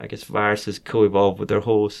I guess viruses co-evolve with their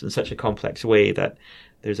hosts in such a complex way that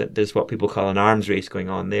there's what people call an arms race going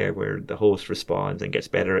on there, where the host responds and gets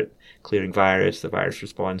better at clearing virus. The virus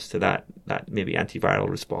responds to that maybe antiviral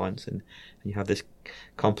response, and you have this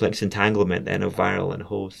complex entanglement then of viral and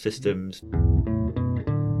host systems.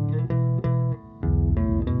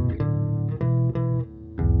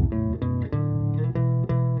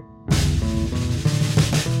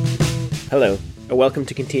 Hello, and welcome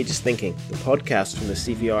to Contagious Thinking, the podcast from the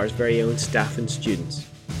CVR's very own staff and students.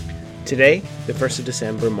 Today, the 1st of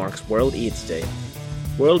December, marks World AIDS Day.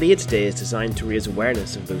 World AIDS Day is designed to raise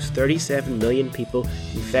awareness of those 37 million people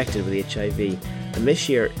infected with HIV, and this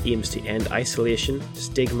year aims to end isolation,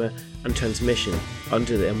 stigma, and transmission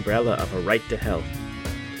under the umbrella of a right to health.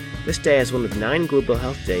 This day is one of 9 global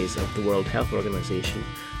health days of the World Health Organization,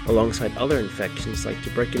 alongside other infections like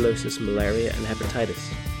tuberculosis, malaria, and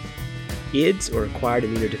hepatitis. AIDS, or acquired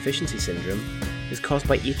immunodeficiency syndrome, is caused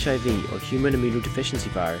by HIV, or human immunodeficiency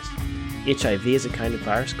virus. HIV is a kind of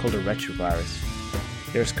virus called a retrovirus.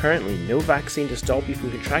 There is currently no vaccine to stop you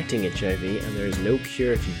from contracting HIV, and there is no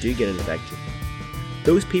cure if you do get infected.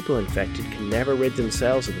 Those people infected can never rid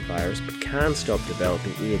themselves of the virus, but can stop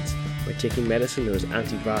developing AIDS by taking medicine known as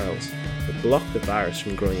antivirals that block the virus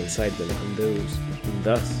from growing inside them, and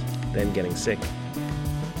thus then getting sick.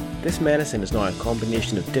 This medicine is now a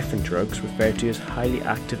combination of different drugs referred to as highly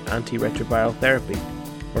active antiretroviral therapy,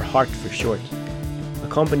 or HAART for short. A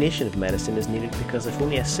combination of medicine is needed because if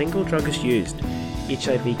only a single drug is used,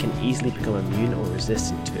 HIV can easily become immune or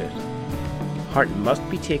resistant to it. HAART must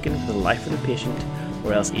be taken for the life of the patient,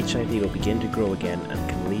 or else HIV will begin to grow again and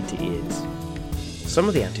can lead to AIDS. Some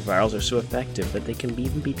of the antivirals are so effective that they can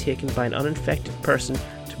even be taken by an uninfected person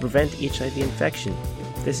to prevent HIV infection.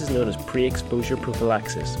 This is known as pre-exposure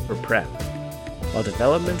prophylaxis, or PrEP. While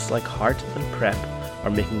developments like HAART and PrEP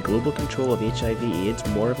are making global control of HIV/AIDS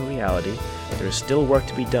more of a reality, there is still work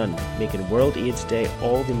to be done, making World AIDS Day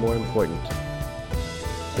all the more important.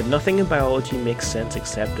 But nothing in biology makes sense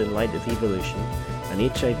except in light of evolution,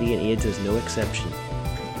 and HIV and AIDS is no exception.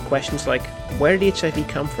 Questions like, where did HIV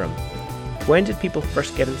come from? When did people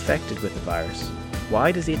first get infected with the virus?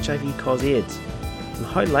 Why does HIV cause AIDS? And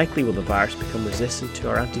how likely will the virus become resistant to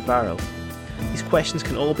our antivirals? These questions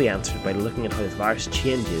can all be answered by looking at how the virus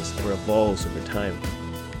changes or evolves over time.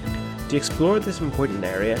 To explore this important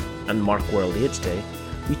area and mark World AIDS Day,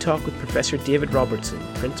 we talk with Professor David Robertson,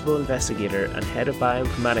 Principal Investigator and Head of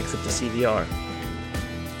Bioinformatics at the CVR.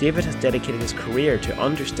 David has dedicated his career to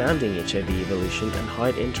understanding HIV evolution and how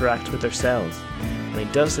it interacts with our cells, and he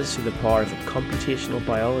does this through the power of a computational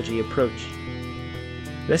biology approach.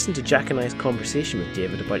 Listen to Jack and I's conversation with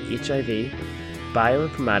David about HIV,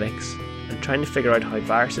 bioinformatics, and trying to figure out how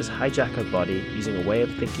viruses hijack our body using a way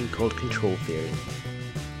of thinking called control theory.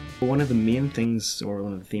 One of the main things, or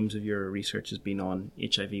one of the themes of your research has been on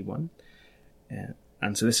HIV-1.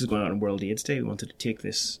 And so this is going on World AIDS Day. We wanted to take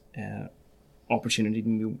this opportunity.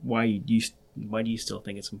 Why do you still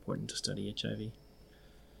think it's important to study HIV?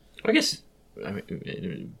 I guess,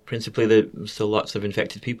 principally, there's still lots of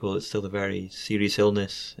infected people. It's still a very serious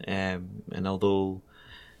illness, and although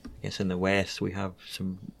I guess in the West we have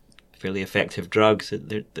some fairly effective drugs,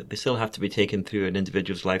 they still have to be taken through an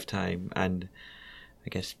individual's lifetime, and I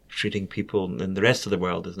guess treating people in the rest of the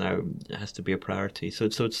world has to be a priority. So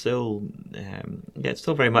it's still it's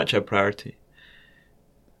still very much a priority.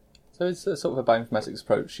 So is sort of a bioinformatics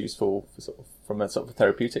approach useful from a sort of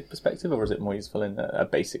therapeutic perspective, or is it more useful in a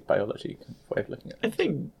basic biology kind of way of looking at it? I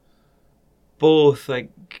think both. I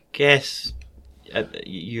guess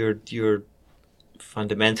you're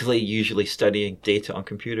fundamentally usually studying data on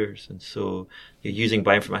computers, and so you're using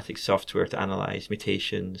bioinformatics software to analyze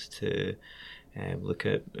mutations, to look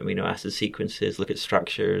at amino acid sequences, look at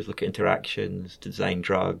structures, look at interactions, to design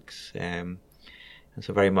drugs. And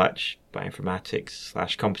so very much bioinformatics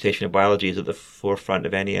 / computational biology is at the forefront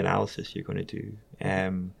of any analysis you're going to do.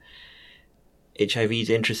 HIV is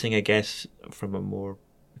interesting, I guess, from a more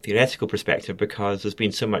theoretical perspective, because there's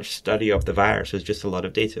been so much study of the virus, there's just a lot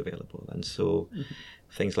of data available. And so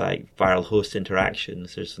things like viral host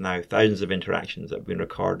interactions, there's now thousands of interactions that have been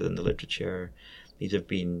recorded in the literature. These have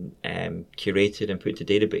been curated and put to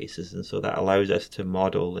databases, and so that allows us to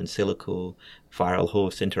model in silico viral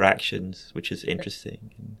host interactions, which is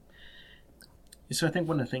interesting. So I think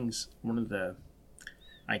one of the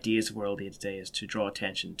ideas of World AIDS Day is to draw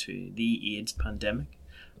attention to the AIDS pandemic,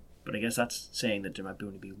 but I guess that's saying that there might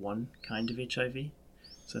only be one kind of HIV.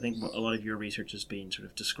 So I think a lot of your research has been sort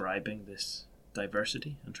of describing this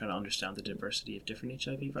diversity and trying to understand the diversity of different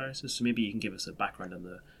HIV viruses. So maybe you can give us a background on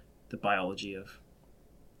the biology of,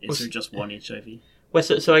 is there just one HIV? Well,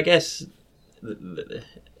 so I guess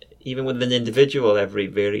even with an individual, every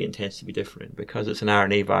variant tends to be different because it's an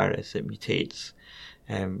RNA virus. It mutates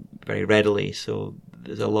very readily, so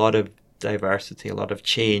there's a lot of diversity, a lot of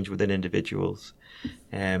change within individuals.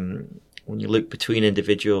 When you look between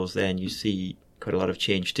individuals, then you see quite a lot of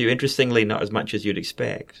change too. Interestingly, not as much as you'd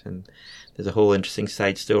expect. And there's a whole interesting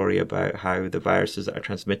side story about how the viruses that are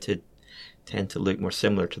transmitted tend to look more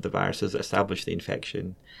similar to the viruses that establish the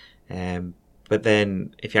infection. But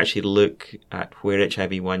then if you actually look at where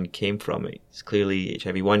HIV-1 came from, it's clearly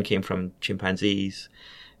HIV-1 came from chimpanzees.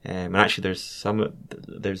 And actually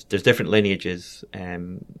there's different lineages,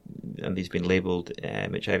 and these have been labelled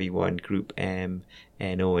HIV-1 group M,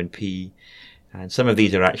 NO and P. And some of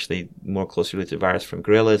these are actually more closely related to virus from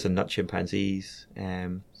gorillas and not chimpanzees.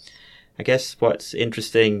 I guess what's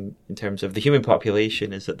interesting in terms of the human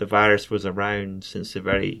population is that the virus was around since the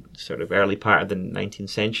very sort of early part of the 19th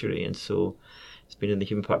century, and so it's been in the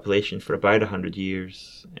human population for about 100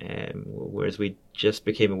 years, whereas we just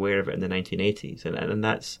became aware of it in the 1980s. And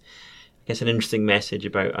that's, I guess, an interesting message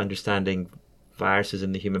about understanding viruses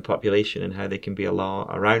in the human population and how they can be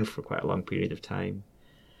around for quite a long period of time.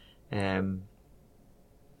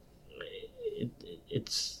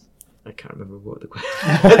 It's I can't remember what the question.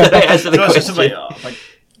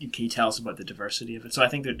 Can you tell us about the diversity of it? So I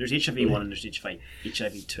think there's HIV-1 and there's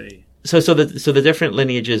HIV-2. So the different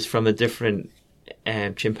lineages from the different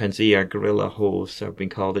chimpanzee or gorilla hosts have been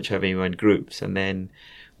called HIV-1 groups, and then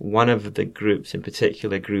one of the groups in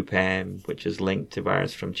particular, Group M, which is linked to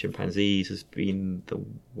virus from chimpanzees, has been the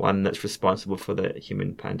one that's responsible for the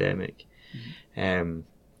human pandemic.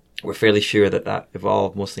 We're fairly sure that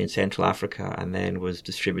evolved mostly in Central Africa and then was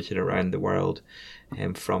distributed around the world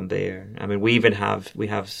from there. I mean, we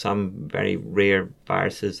have some very rare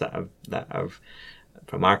viruses that have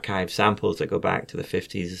from archive samples that go back to the 50s,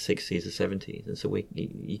 the 60s, the 70s, and so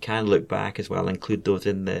you can look back as well, include those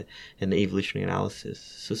in the evolutionary analysis.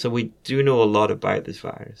 So we do know a lot about this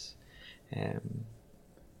virus.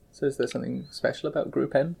 So is there something special about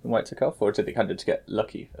Group M and why it took off, or did they kind of just get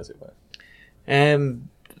lucky, as it were?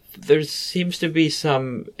 There seems to be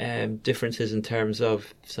some differences in terms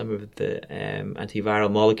of some of the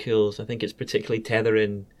antiviral molecules. I think it's particularly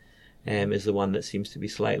tetherin is the one that seems to be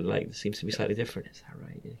slightly different. Is that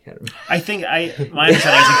right? I can't remember. I think my understanding is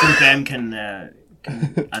that Group M can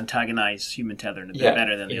antagonize human tetherin a bit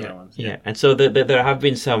better than the other ones. Yeah, and so there have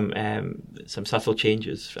been some subtle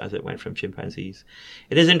changes as it went from chimpanzees.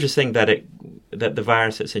 It is interesting that the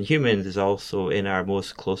virus that's in humans is also in our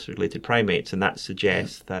most closely related primates, and that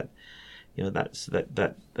suggests that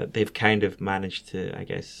that they've kind of managed to, I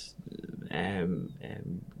guess,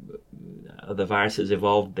 the virus that's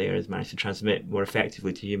evolved there has managed to transmit more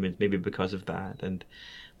effectively to humans, maybe because of that. And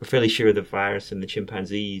we're fairly sure the virus in the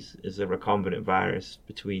chimpanzees is a recombinant virus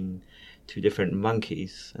between two different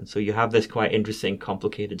monkeys. And so you have this quite interesting,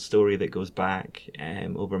 complicated story that goes back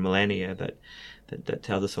over millennia that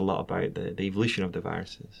tells us a lot about the evolution of the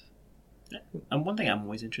viruses. And one thing I'm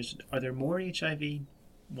always interested in, are there more HIV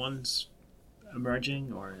ones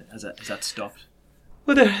emerging, or has that stopped?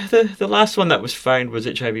 Well, the last one that was found was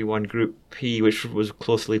HIV-1 group P, which was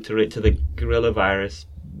closely related to the gorilla virus.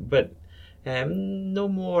 But no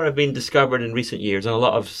more have been discovered in recent years, and a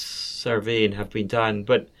lot of surveying have been done.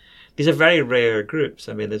 But these are very rare groups.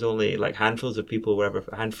 I mean, there's only like a handful of people were ever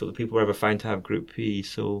found to have group P.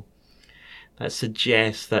 So that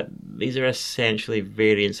suggests that these are essentially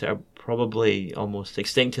variants that are probably almost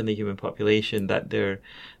extinct in the human population, that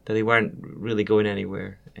they weren't really going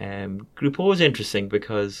anywhere. Group O is interesting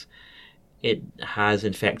because it has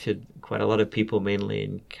infected quite a lot of people, mainly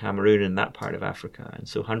in Cameroon and that part of Africa, and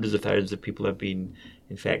so hundreds of thousands of people have been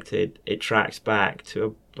infected. It tracks back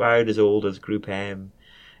to about as old as Group M,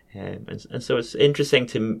 and so it's interesting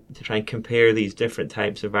to try and compare these different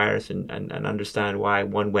types of virus and understand why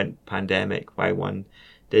one went pandemic, why one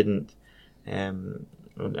didn't. And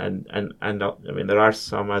I mean, there are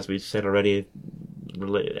some, as we said already,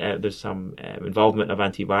 there's some involvement of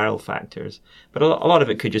antiviral factors, but a lot of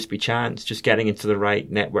it could just be chance, just getting into the right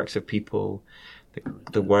networks of people.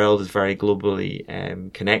 The world is very globally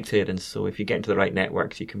connected, and so if you get into the right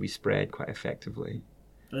networks, you can be spread quite effectively.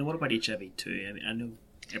 And then what about HIV-2? I mean, I know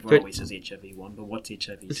everyone always says HIV-1, but what's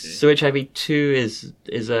HIV-2? So HIV-2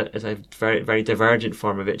 is a very, very divergent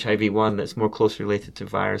form of HIV-1 that's more closely related to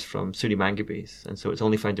virus from pseudomangabes, and so it's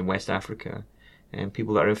only found in West Africa. And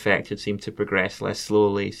people that are infected seem to progress less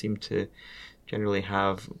slowly, seem to generally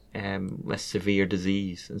have less severe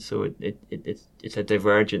disease, and so it's a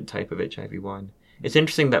divergent type of HIV-1. It's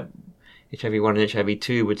interesting that HIV-1 and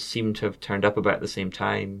HIV-2 would seem to have turned up about the same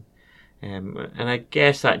time. And I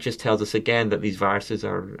guess that just tells us again that these viruses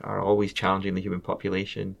are always challenging the human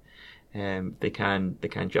population. They can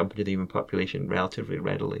jump into the human population relatively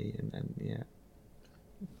readily, and yeah.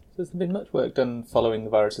 So has there been much work done following the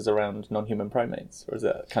viruses around non-human primates, or is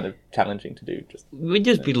that kind of challenging to do? We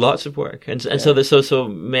just do lots of work, and so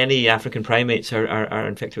many African primates are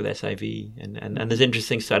infected with SIV, and there's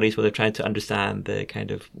interesting studies where they're trying to understand the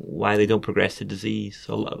kind of why they don't progress to disease.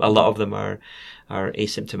 So a lot of them are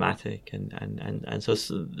asymptomatic, and so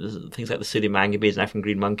things like the pseudomangabes and African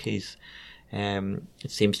green monkeys.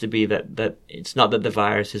 It seems to be that it's not that the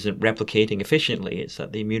virus isn't replicating efficiently, it's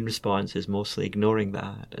that the immune response is mostly ignoring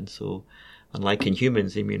that. And so, unlike in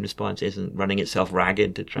humans, the immune response isn't running itself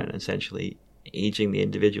ragged to try and essentially aging the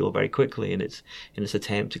individual very quickly in its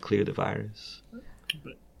attempt to clear the virus.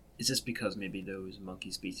 But is this because maybe those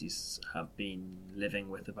monkey species have been living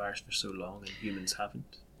with the virus for so long and humans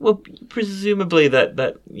haven't? Well, presumably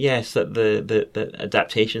that yes, that the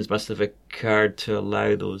adaptations must have occurred to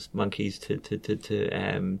allow those monkeys to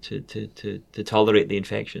tolerate the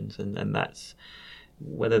infections, and that's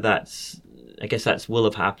whether that's, I guess that's will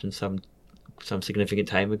have happened some significant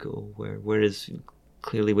time ago. Whereas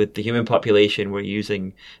clearly with the human population, we're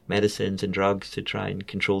using medicines and drugs to try and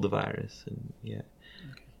control the virus, and yeah.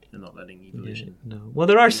 They're not letting evolution. Yeah, no. Well,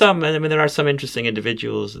 there are some. I mean, there are some interesting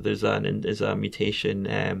individuals. There's a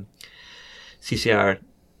mutation,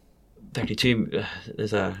 CCR32.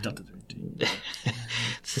 There's a Delta 32.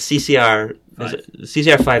 it's a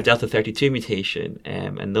CCR5 Delta 32 mutation,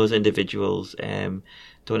 and those individuals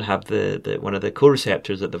don't have the one of the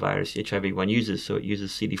co-receptors that the virus HIV1 uses. So it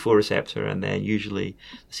uses CD4 receptor and then usually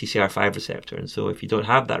the CCR5 receptor. And so if you don't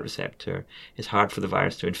have that receptor, it's hard for the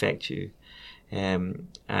virus to infect you. And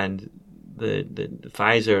the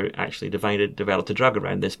Pfizer actually developed a drug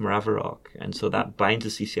around this, Maraviroc, and so that binds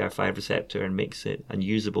the CCR5 receptor and makes it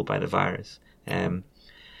unusable by the virus. And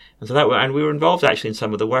so and we were involved actually in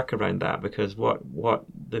some of the work around that, because what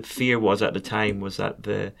the fear was at the time was that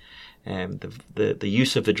the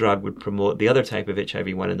use of the drug would promote the other type of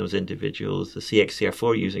HIV1 in those individuals, the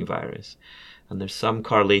CXCR4 using virus, and there's some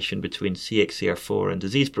correlation between CXCR4 and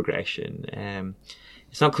disease progression.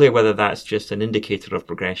 It's not clear whether that's just an indicator of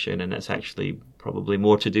progression, and it's actually probably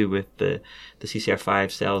more to do with the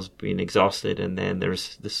CCR5 cells being exhausted, and then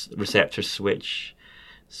there's this receptor switch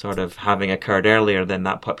sort of having occurred earlier than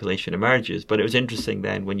that population emerges. But it was interesting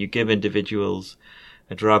then, when you give individuals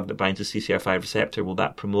a drug that binds the CCR5 receptor, will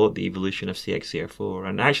that promote the evolution of CXCR4?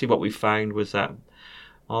 And actually what we found was that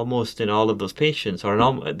almost in all of those patients, or in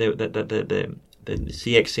all, the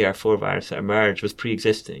CXCR4 virus that emerged was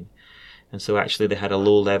pre-existing. And so actually they had a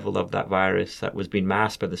low level of that virus that was being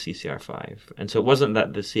masked by the CCR5. And so it wasn't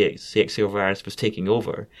that the CXCR virus was taking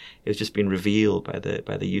over, it was just being revealed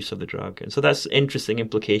by the use of the drug. And so that's interesting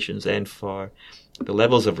implications then for the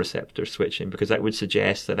levels of receptor switching, because that would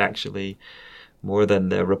suggest that actually more than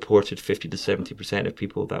the reported 50 to 70% of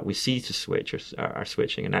people that we see to switch are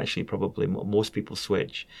switching, and actually probably most people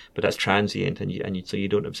switch, but that's transient, so you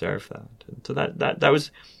don't observe that. And so that was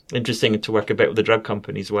interesting to work a bit with the drug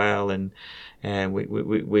company as well, and we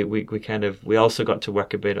also got to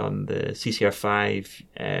work a bit on the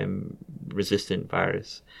CCR5 resistant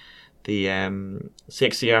virus. The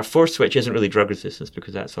CXCR4 switch isn't really drug resistance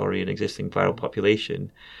because that's already an existing viral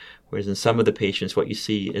population. Whereas in some of the patients, what you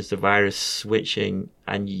see is the virus switching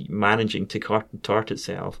and managing to contort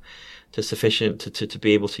itself to sufficient to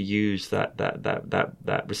be able to use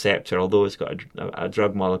that receptor, although it's got a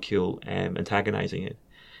drug molecule antagonizing it.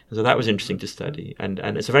 And so that was interesting to study. And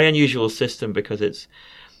it's a very unusual system because it's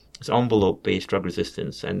envelope-based drug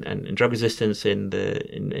resistance, and drug resistance in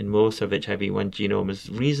most of HIV1 genome is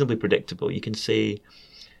reasonably predictable. You can say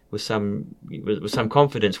with some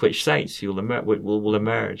confidence which sites will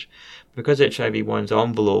emerge, because HIV1's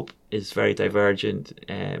envelope is very divergent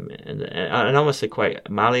and almost a quite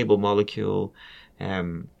malleable molecule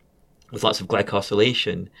with lots of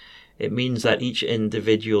glycosylation. It means that each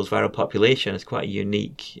individual's viral population has quite a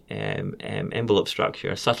unique envelope structure,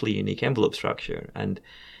 a subtly unique envelope structure, and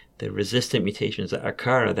the resistant mutations that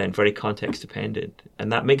occur are then very context dependent,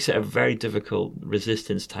 and that makes it a very difficult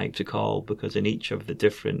resistance type to call, because in each of the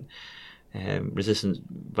different resistant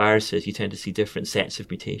viruses you tend to see different sets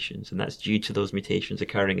of mutations, and that's due to those mutations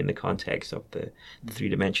occurring in the context of the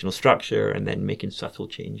three-dimensional structure and then making subtle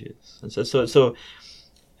changes. And so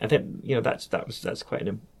I think that's quite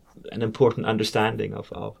an important understanding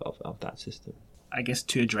of that system. I guess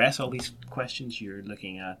to address all these questions, you're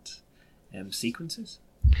looking at sequences.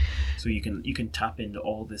 So you can tap into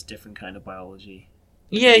all this different kind of biology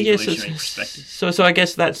Yeah, from an yeah. evolutionary perspective. So I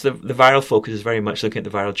guess that's the viral focus is very much looking at the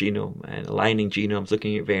viral genome and aligning genomes,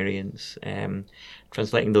 looking at variants,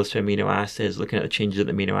 translating those to amino acids, looking at the changes at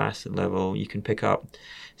the amino acid level. You can pick up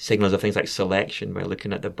signals of things like selection by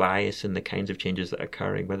looking at the bias and the kinds of changes that are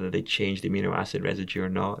occurring, whether they change the amino acid residue or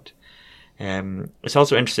not. It's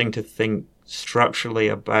also interesting to think structurally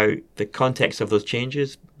about the context of those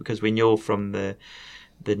changes, because we know from the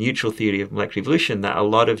neutral theory of molecular evolution that a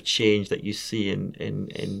lot of change that you see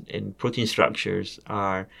in protein structures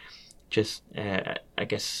are just, I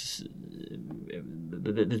guess,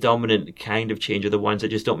 the dominant kind of change are the ones that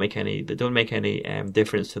just don't make any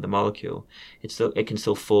difference to the molecule. It can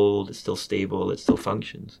still fold, it's still stable, it still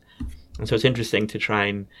functions. And so it's interesting to try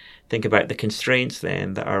and think about the constraints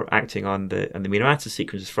then that are acting on the amino acid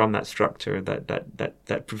sequences from that structure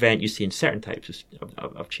that prevent you seeing certain types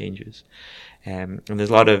of changes. And there's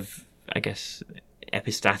a lot of, I guess,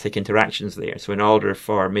 epistatic interactions there. So in order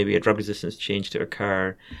for maybe a drug resistance change to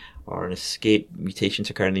occur or an escape mutation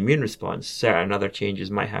to occur in the immune response, certain other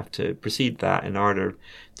changes might have to precede that in order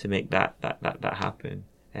to make that happen.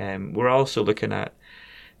 We're also looking at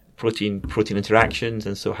protein interactions,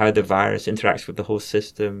 and so how the virus interacts with the host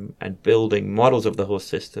system and building models of the host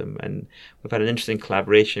system. And we've had an interesting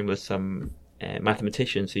collaboration with some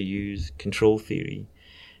mathematicians who use control theory.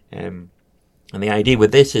 And the idea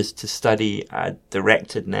with this is to study a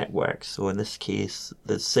directed network, so in this case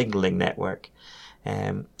the signaling network,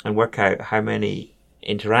 and work out how many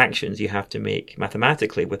interactions you have to make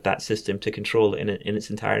mathematically with that system to control it in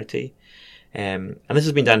its entirety. And this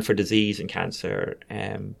has been done for disease and cancer,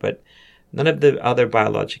 but none of the other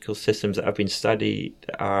biological systems that have been studied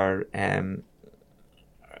are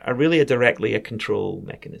really directly a control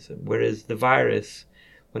mechanism. Whereas the virus,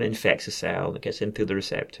 when it infects a cell, it gets in through the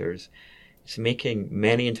receptors. It's making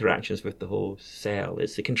many interactions with the whole cell.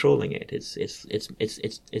 It's controlling it.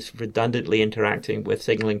 It's redundantly interacting with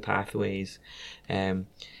signaling pathways, and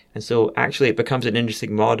so actually it becomes an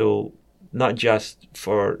interesting model, not just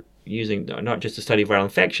to study viral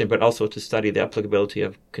infection, but also to study the applicability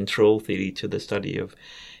of control theory to the study of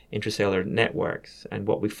intracellular networks. And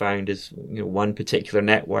what we found is, one particular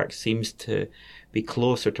network seems to be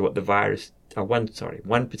closer to what the virus, one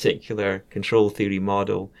particular control theory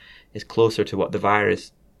model is closer to what the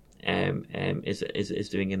virus is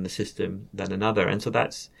doing in the system than another. And so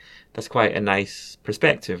that's quite a nice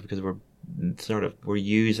perspective, because we're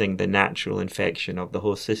using the natural infection of the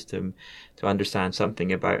host system to understand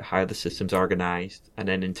something about how the system's organized, and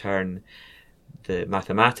then in turn the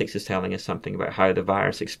mathematics is telling us something about how the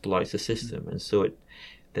virus exploits the system. And so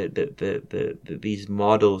these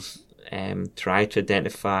models try to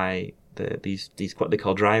identify these what they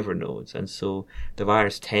call driver nodes, and so the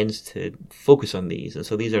virus tends to focus on these, and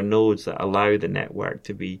so these are nodes that allow the network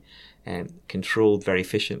to be controlled very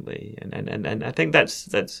efficiently, and I think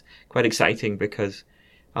that's quite exciting, because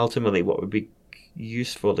ultimately what would be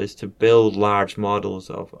useful is to build large models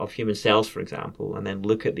of human cells, for example, and then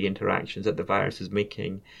look at the interactions that the virus is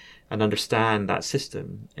making and understand that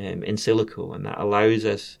system in silico, and that allows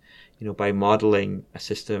us, by modeling a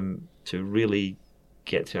system, to really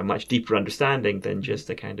get to a much deeper understanding than just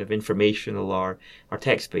a kind of informational or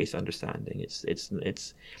text-based understanding. It's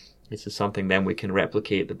something then we can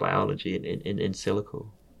replicate the biology in silico.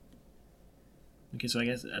 Okay, so I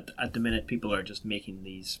guess at the minute people are just making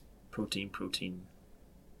these protein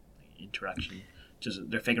interaction. Just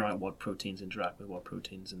they're figuring out what proteins interact with what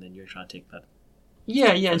proteins, and then you're trying to take that.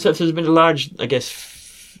 Yeah, and so there's been a large, I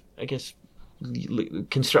guess,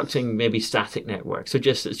 constructing maybe static networks. So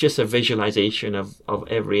it's just a visualization of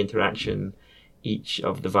every interaction each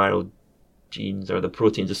of the viral genes or the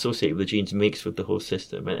proteins associated with the genes makes with the host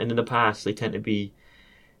system. And in the past, they tend to be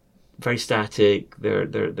very static.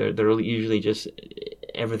 They're usually just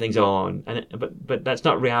everything's on, but that's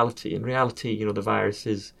not reality. In reality, the virus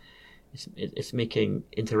it's making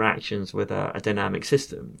interactions with a dynamic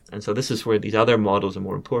system. And so this is where these other models are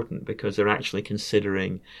more important, because they're actually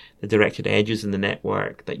considering the directed edges in the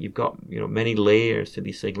network, that you've got many layers to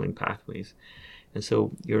these signaling pathways. And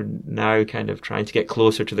so you're now kind of trying to get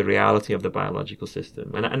closer to the reality of the biological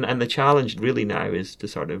system. And the challenge really now is to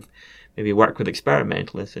sort of maybe work with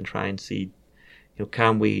experimentalists and try and see,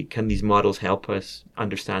 can these models help us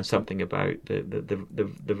understand something about the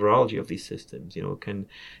virology of these systems?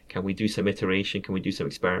 Can we do some iteration? Can we do some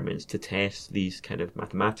experiments to test these kind of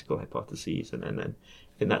mathematical hypotheses? And I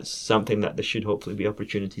think that's something that there should hopefully be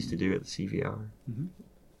opportunities to do at the CVR. Mm-hmm.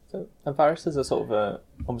 So a virus is a sort of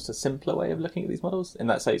almost a simpler way of looking at these models. In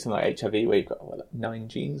that, say, something like HIV, where you've got 9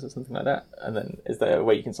 genes or something like that, and then is there a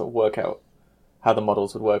way you can sort of work out how the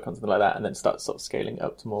models would work on something like that, and then start sort of scaling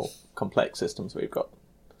up to more complex systems where you've got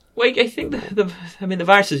Well, I think the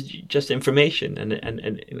virus is just information, and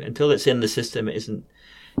until it's in the system, it's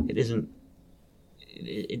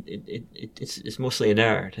mostly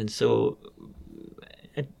inert, and so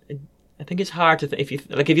I think it's hard to if you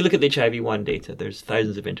look at the HIV-1 data, there's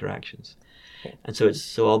thousands of interactions, and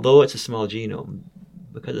so although it's a small genome,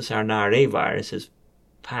 because it's an RNA virus, it's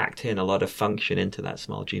packed in a lot of function into that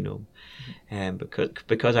small genome, and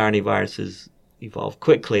because RNA viruses evolve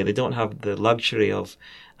quickly, they don't have the luxury of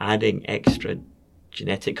adding extra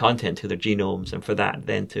genetic content to their genomes, and for that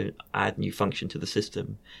then to add new function to the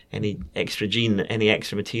system. Any extra gene, any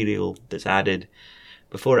extra material that's added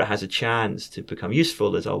before it has a chance to become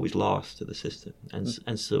useful is always lost to the system.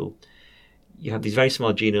 And so you have these very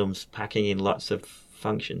small genomes packing in lots of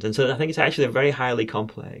functions. And so I think it's actually very highly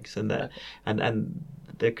complex, and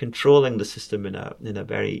they're controlling the system in a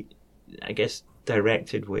very, I guess,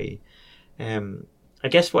 directed way. I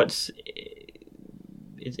guess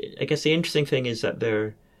the interesting thing is that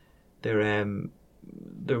they're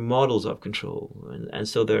models of control, and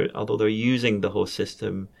so although they're using the whole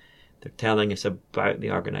system, they're telling us about the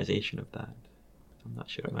organization of that. I'm not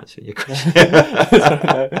sure I'm answering your question.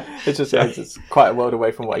 It's just it's quite a world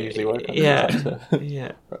away from what I usually work on. Yeah. No,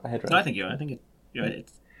 I think you're. I think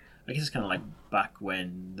I guess it's kind of like back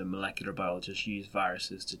when the molecular biologists used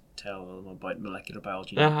viruses to tell them about molecular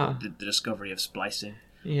biology, the discovery of splicing.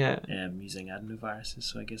 Yeah. Using adenoviruses.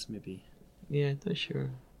 So I guess maybe. Yeah, not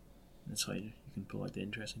sure. That's how you can pull out the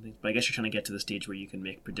interesting things. But I guess you're trying to get to the stage where you can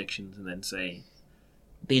make predictions and then say.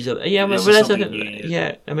 These are yeah. I mean,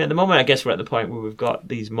 at the moment, I guess we're at the point where we've got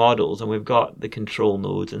these models and we've got the control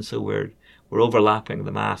nodes, and so we're overlapping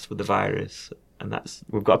the mass with the virus, and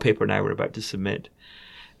we've got a paper now we're about to submit,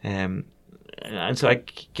 and so I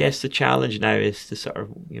guess the challenge now is to sort of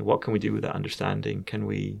what can we do with that understanding?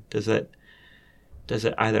 Does it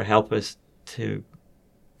either help us to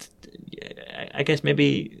I guess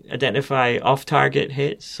maybe identify off-target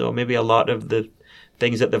hits, so maybe a lot of the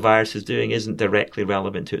things that the virus is doing isn't directly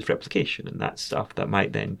relevant to its replication, and that's stuff that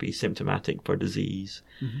might then be symptomatic for disease.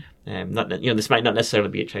 Mm-hmm. This might not necessarily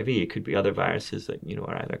be HIV. It could be other viruses that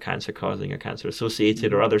are either cancer causing or cancer associated,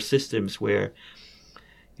 mm-hmm. or other systems where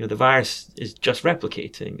the virus is just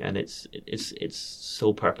replicating, and its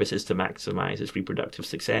sole purpose is to maximize its reproductive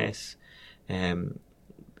success.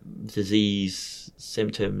 Disease,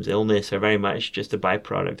 symptoms, illness are very much just a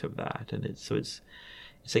byproduct of that, and it's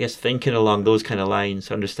I guess thinking along those kind of lines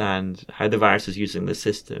to understand how the virus is using the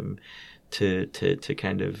system to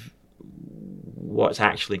kind of what's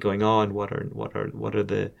actually going on, what are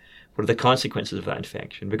the consequences of that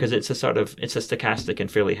infection, because it's a stochastic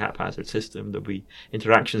and fairly haphazard system. There'll be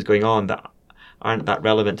interactions going on that aren't that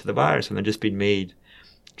relevant to the virus, and they're just being made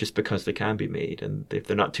just because they can be made, and if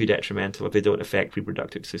they're not too detrimental, if they don't affect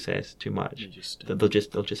reproductive success too much, they'll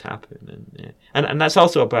just happen. And that's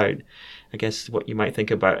also about, I guess, what you might think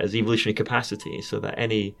about as evolutionary capacity, so that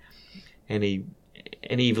any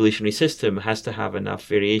evolutionary system has to have enough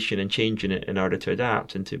variation and change in it in order to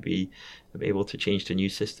adapt and to be able to change to new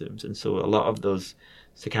systems. And so a lot of those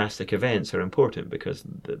stochastic events are important because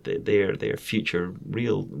they're future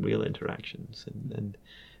real interactions, and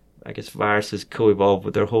I guess viruses co-evolve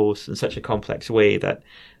with their hosts in such a complex way that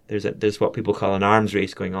there's what people call an arms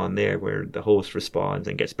race going on there, where the host responds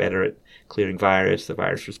and gets better at clearing virus. The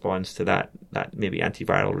virus responds to that maybe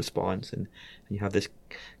antiviral response, and you have this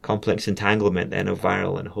complex entanglement then of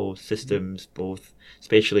viral and host systems, both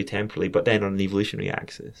spatially, temporally, but then on an evolutionary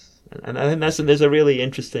axis. And I think there's a really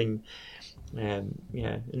interesting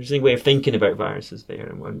way of thinking about viruses there,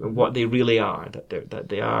 and what they really are. That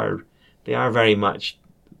they are very much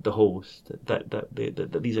the host, that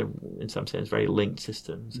these are in some sense very linked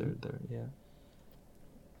systems.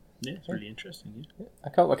 It's really interesting. Yeah. I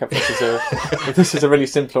can't work out if this is a really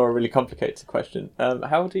simple or a really complicated question.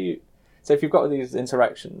 How do you? So if you've got these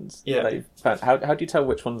interactions, that you've found, how do you tell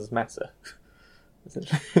which ones matter?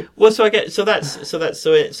 Well, so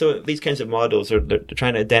these kinds of models they're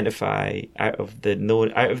trying to identify out of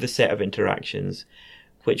the set of interactions,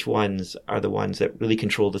 which ones are the ones that really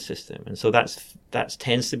control the system. And so that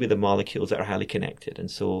tends to be the molecules that are highly connected.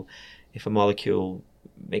 And so if a molecule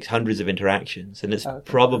makes hundreds of interactions, and it's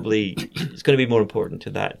probably it's going to be more important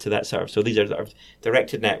to that sort of. So these are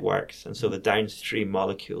directed networks, and so the downstream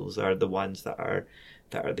molecules are the ones that are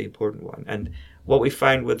the important one. And what we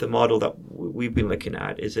found with the model that we've been looking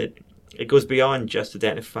at is it goes beyond just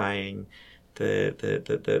identifying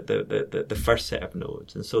the first set of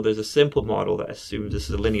nodes. And so there's a simple model that assumes this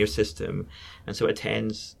is a linear system, and so it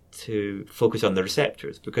tends to focus on the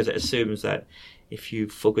receptors because it assumes that if you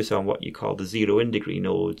focus on what you call the zero integrity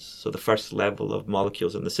nodes, so the first level of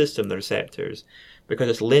molecules in the system, the receptors, because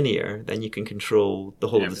it's linear, then you can control the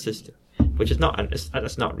whole of the system, which is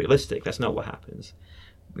that's not realistic. That's not what happens.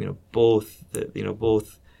 Both the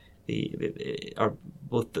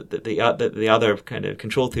other kind of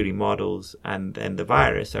control theory models and the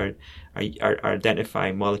virus are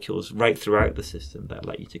identifying molecules right throughout the system that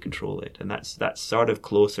allow you to control it, and that's sort of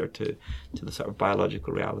closer to the sort of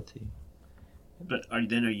biological reality. But have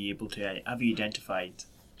you identified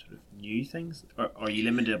sort of new things, or are you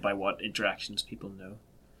limited by what interactions people know?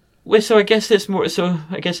 Well, so I guess it's more. So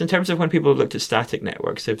I guess in terms of when people have looked at static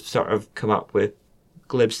networks, they've sort of come up with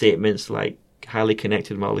glib statements like highly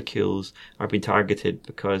connected molecules are being targeted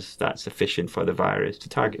because that's efficient for the virus to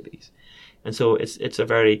target these. And so it's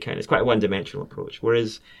quite a one-dimensional approach.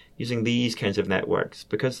 Whereas using these kinds of networks,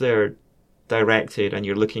 because they're directed and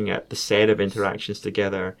you're looking at the set of interactions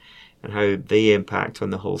together and how they impact on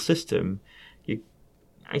the whole system,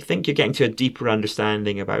 I think you're getting to a deeper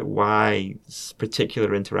understanding about why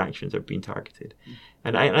particular interactions are being targeted.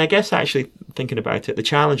 And I guess actually thinking about it, the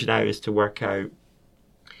challenge now is to work out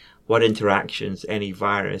what interactions any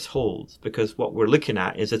virus holds, because what we're looking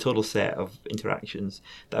at is a total set of interactions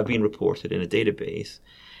that have been reported in a database,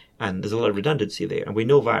 and there's a lot of redundancy there. And we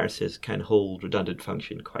know viruses can hold redundant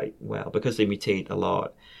function quite well because they mutate a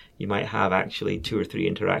lot. You might have actually 2 or 3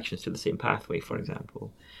 interactions to the same pathway, for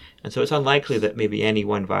example. And so it's unlikely that maybe any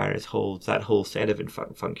one virus holds that whole set of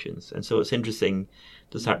functions. And so it's interesting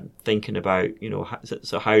to start thinking about,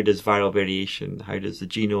 so how does viral variation, how does the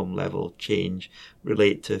genome level change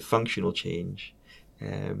relate to functional change?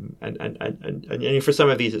 And for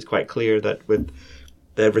some of these, it's quite clear that with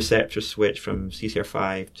the receptor switch from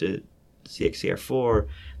CCR5 to CXCR4,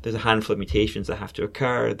 there's a handful of mutations that have to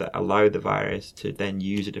occur that allow the virus to then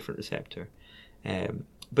use a different receptor.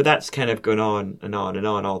 But that's kind of going on and on and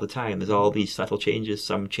on all the time. There's all these subtle changes,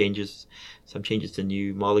 some changes to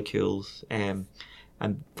new molecules, and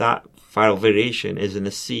that viral variation is in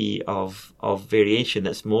a sea of variation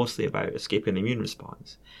that's mostly about escaping the immune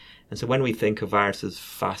response. And so when we think of viruses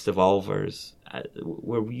fast evolvers,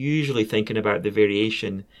 we're usually thinking about the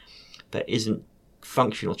variation that isn't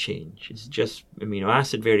functional change. It's just amino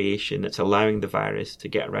acid variation that's allowing the virus to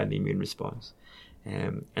get around the immune response.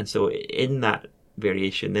 And so in that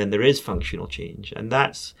variation, then there is functional change, and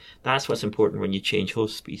that's what's important when you change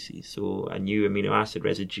host species. So a new amino acid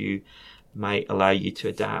residue might allow you to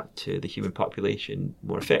adapt to the human population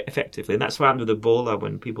more effectively, and that's what happened with Ebola.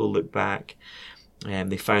 When people look back,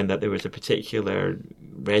 they found that there was a particular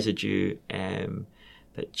residue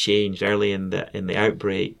that changed early in the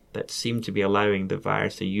outbreak that seemed to be allowing the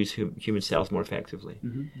virus to use human cells more effectively.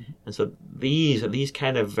 And so these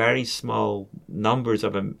kind of very small numbers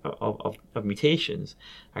of mutations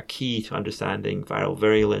are key to understanding viral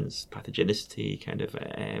virulence, pathogenicity, kind of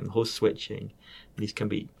host switching. These can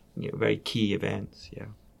be very key events.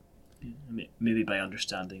 Maybe by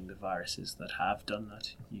understanding the viruses that have done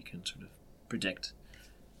that, you can sort of predict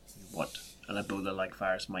what an Ebola-like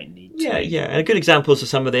virus might need. And a good example is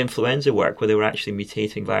some of the influenza work where they were actually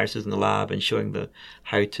mutating viruses in the lab and showing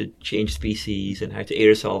how to change species and how to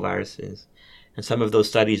aerosol viruses. And some of those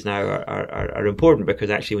studies now are important because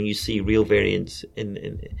actually when you see real variants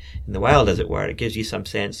in the wild, as it were, it gives you some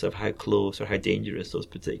sense of how close or how dangerous those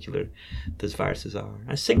viruses are.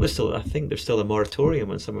 I think there's still a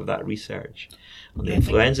moratorium on some of that research on the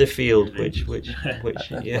influenza field, which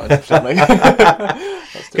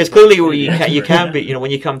because clearly you can be,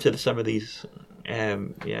 when you come to some of these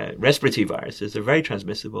respiratory viruses, they're very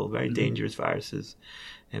transmissible, very dangerous viruses,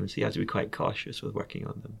 so you have to be quite cautious with working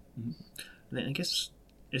on them. Then I guess,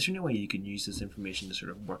 is there any way you can use this information to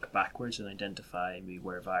sort of work backwards and identify maybe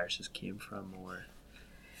where viruses came from, or?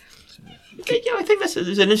 I think there's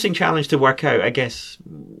an interesting challenge to work out. I guess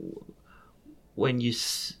when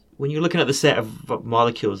you're looking at the set of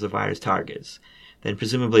molecules the virus targets, then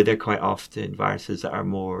presumably they're quite often viruses that are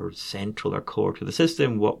more central or core to the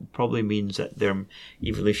system. What probably means that they're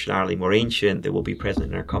evolutionarily more ancient. They will be present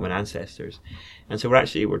in our common ancestors, and so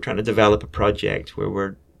we're trying to develop a project where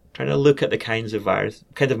we're trying to look at the kinds of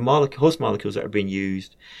host molecules that are being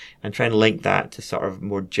used and try and link that to sort of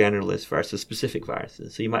more generalist versus specific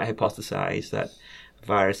viruses. So you might hypothesize that a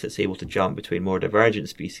virus that's able to jump between more divergent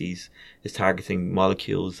species is targeting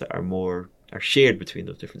molecules that are shared between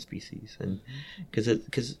those different species. And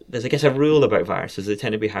because there's, I guess, a rule about viruses, they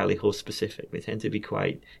tend to be highly host specific. They tend to be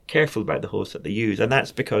quite careful about the host that they use, and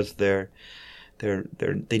that's because they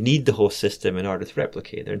need the host system in order to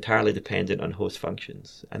replicate. They're entirely dependent on host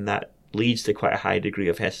functions, and that leads to quite a high degree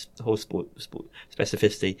of host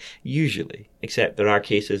specificity, usually, except there are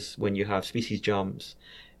cases when you have species jumps.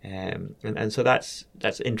 And so that's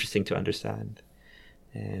interesting to understand.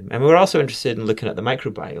 And we're also interested in looking at the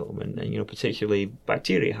microbiome, and particularly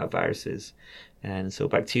bacteria have viruses, and so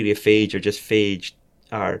bacteriophage or just phage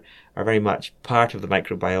are very much part of the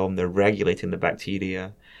microbiome. They're regulating the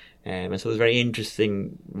bacteria, and so there's very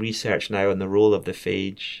interesting research now on the role of the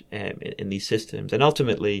phage in these systems. And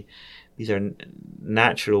ultimately, these are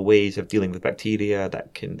natural ways of dealing with bacteria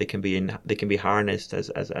that can be harnessed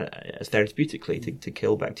as therapeutically to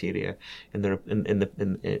kill bacteria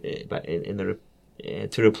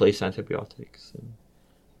to replace antibiotics.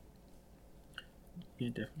 Yeah,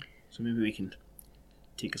 definitely. So maybe we can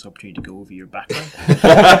take this opportunity to go over your background.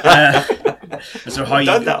 So how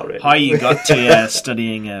you got to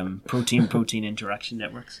studying protein interaction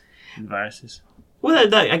networks and viruses?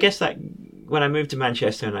 Well, I guess that when I moved to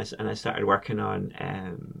Manchester and I started working on,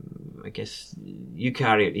 I guess,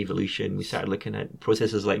 eukaryote evolution, we started looking at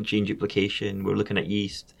processes like gene duplication. We're looking at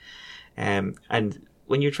yeast, and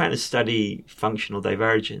when you're trying to study functional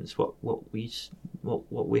divergence, what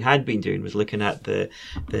we had been doing was looking at the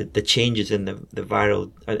changes in the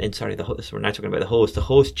viral, we're now talking about the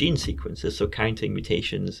host gene sequences, so counting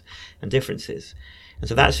mutations and differences. And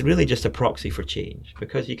so that's really just a proxy for change,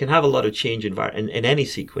 because you can have a lot of change in any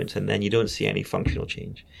sequence and then you don't see any functional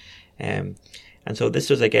change. And so this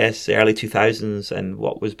was, I guess, the early 2000s, and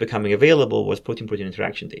what was becoming available was protein-protein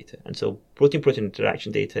interaction data. And so protein-protein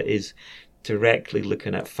interaction data is directly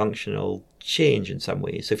looking at functional change in some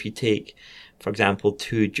ways. So if you take, for example,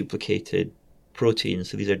 two duplicated proteins,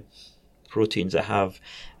 so these are proteins that have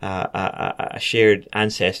a shared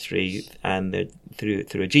ancestry and through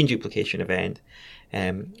a gene duplication event,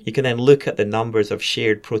 you can then look at the numbers of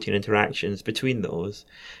shared protein interactions between those.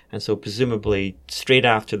 And so presumably straight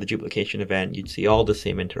after the duplication event, you'd see all the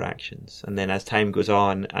same interactions. And then as time goes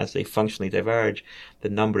on, as they functionally diverge, the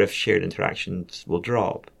number of shared interactions will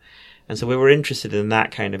drop. And so we were interested in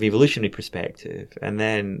that kind of evolutionary perspective. And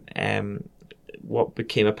then what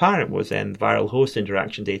became apparent was then viral host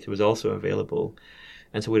interaction data was also available.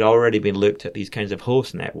 And so we'd already been looked at these kinds of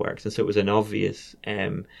host networks. And so it was an obvious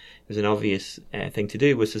thing to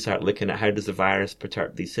do, was to start looking at how does the virus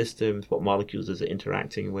perturb these systems, what molecules is it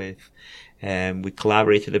interacting with. We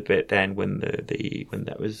collaborated a bit then when the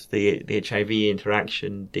HIV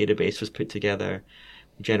interaction database was put together.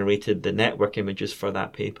 We generated the network images for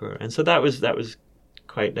that paper. And so that was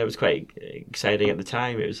quite exciting at the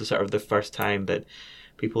time. It was sort of the first time that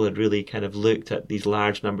people had really kind of looked at these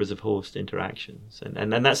large numbers of host interactions.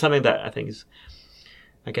 And that's something that I think is,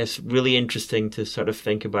 I guess, really interesting to sort of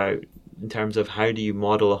think about in terms of how do you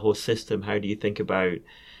model a host system? How do you think about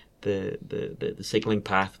the signaling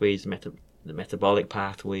pathways, the metabolic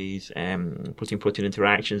pathways, protein-protein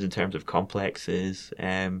interactions in terms of complexes,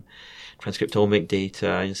 transcriptomic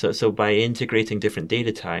data. And so by integrating different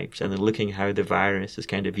data types and then looking how the virus is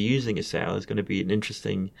kind of using a cell is going to be an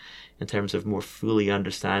interesting in terms of more fully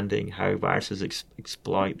understanding how viruses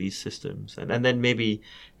exploit these systems. And then maybe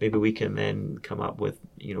we can then come up with,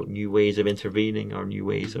 new ways of intervening or new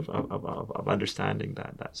ways of understanding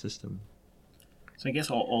that system. So I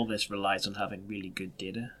guess all this relies on having really good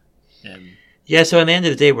data. Yeah, so at the end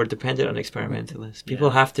of the day, we're dependent on experimentalists.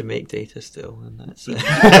 People have to make data still, and that's.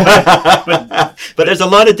 But there's a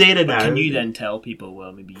lot of data now. Can you then tell people,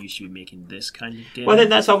 well, maybe you should be making this kind of data? Well, then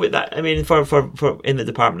that's all. That I mean, for in the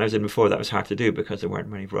department I was in before, that was hard to do because there weren't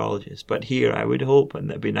many virologists. But here, I would hope, and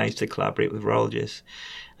it'd be nice to collaborate with virologists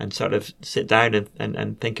and sort of sit down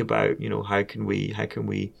and think about, how can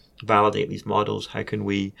we validate these models? How can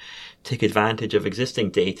we take advantage of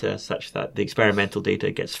existing data such that the experimental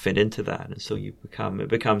data gets fit into that? And so it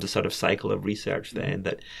becomes a sort of cycle of research then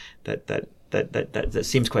that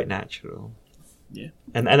seems quite natural. Yeah.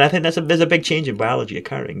 And I think there's a big change in biology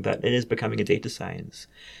occurring, that it is becoming a data science.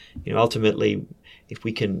 Ultimately, if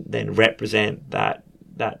we can then represent that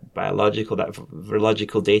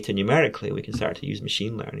virological data numerically, we can start to use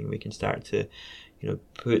machine learning. We can start to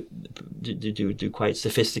do quite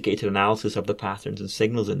sophisticated analysis of the patterns and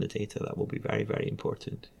signals in the data. That will be very, very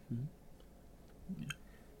important. Mm-hmm.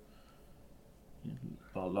 Yeah.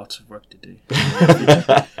 Well, lots of work to do.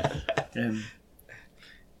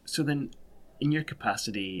 So then, in your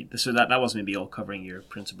capacity, so that was maybe all covering your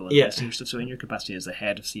principal investigator stuff. So in your capacity as the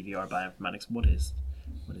head of CVR Bioinformatics, what is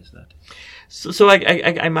that? So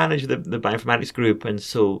I manage the bioinformatics group, and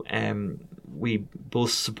so we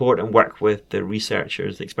both support and work with the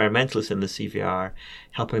researchers, the experimentalists in the CVR,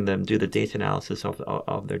 helping them do the data analysis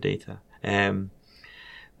of their data.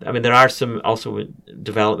 I mean, there are some also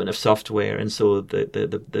development of software, and so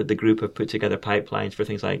the group have put together pipelines for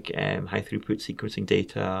things like high throughput sequencing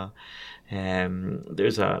data.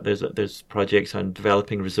 There's projects on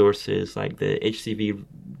developing resources like the HCV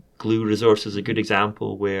glue resource is a good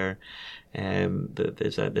example where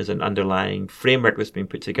there's an underlying framework that's been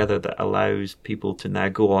put together that allows people to now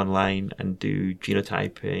go online and do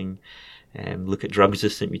genotyping, look at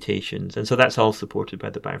drug-resistant mutations, and so that's all supported by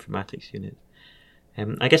the bioinformatics unit.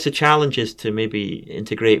 I guess the challenge is to maybe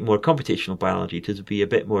integrate more computational biology to be a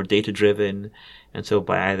bit more data-driven, and so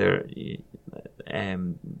by either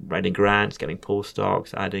writing grants, getting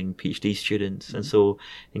postdocs, adding PhD students, and so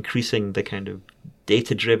increasing the kind of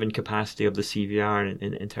data-driven capacity of the CVR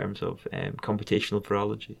in terms of computational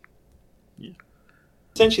virology. Yeah.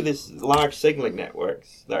 Essentially, there's large signaling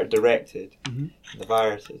networks that are directed. The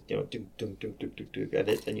viruses,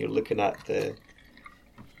 and you're looking at the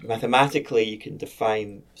mathematically you can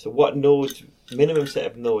define what nodes, minimum set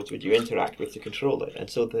of nodes would you interact with to control it, and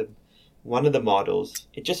so one of the models,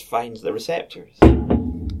 it just finds the receptors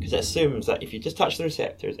because it assumes that if you just touch the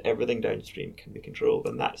receptors, everything downstream can be controlled,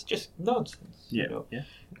 and that's just nonsense. Yeah.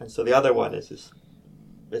 And so the other one is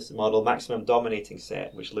this model, maximum dominating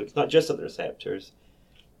set, which looks not just at the receptors,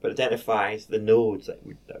 but identifies the nodes that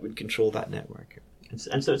would control that network. And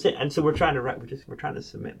so we're trying to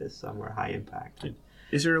submit this somewhere high impact.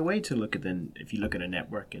 Is there a way to look at then, if you look at a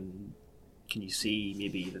network, and can you see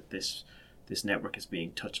maybe that this network is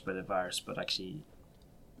being touched by the virus, but actually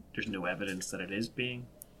there's no evidence that it is being?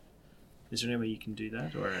 Is there any way you can do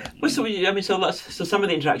that, or? So some of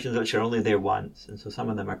the interactions which are only there once, and so some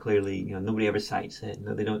of them are clearly nobody ever cites it.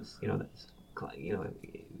 No, they don't.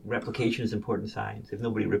 Replication is important science. If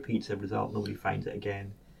nobody repeats a result, nobody finds it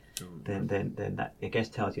again. Then that I guess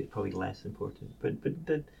tells you it's probably less important. But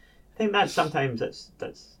I think that sometimes that's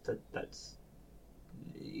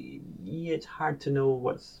it's hard to know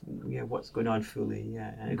what's going on fully.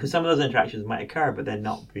 Because some of those interactions might occur, but then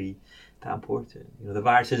not be that important. The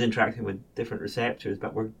virus is interacting with different receptors,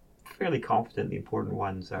 but we're fairly confident the important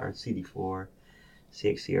ones are CD4,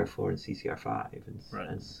 CXCR4, and CCR5,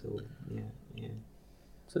 and so yeah.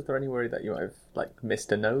 So is there any worry that you might have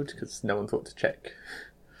missed a node because no one thought to check?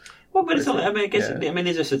 Well, but it's only, I mean,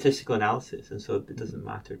 these are statistical analysis, and so it doesn't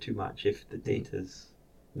matter too much if the data's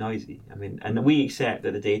noisy. I mean, and we accept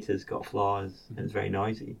that the data's got flaws and it's very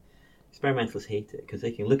noisy. Experimentalists hate it because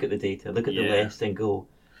they can look at the data, look at the list, and go,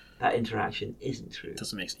 that interaction isn't true.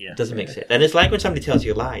 Doesn't make sense. And it's like when somebody tells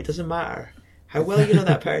you a lie. It doesn't matter how well you know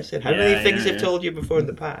that person, how many things they've told you before in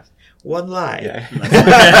the past. One lie,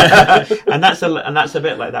 and that's a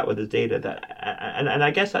bit like that with the data. And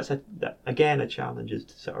I guess that's again a challenge is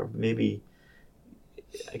to sort of maybe,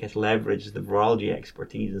 I guess, leverage the virology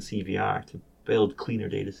expertise in CVR to build cleaner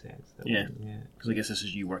data sets. Because I guess this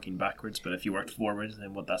is you working backwards, but if you worked forwards,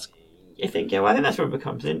 then I think that's where it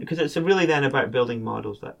becomes in, because it's really then about building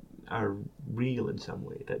models that are real in some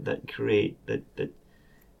way, that create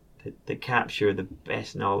that capture the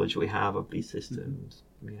best knowledge we have of these systems.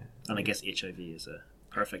 And I guess HIV is a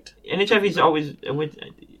perfect. And HIV is always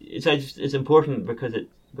it's important because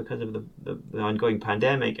of the ongoing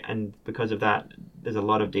pandemic, and because of that, there's a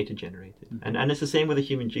lot of data generated, and it's the same with the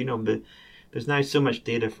human genome. There's now so much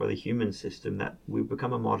data for the human system that we've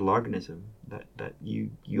become a model organism. That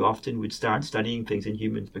you often would start studying things in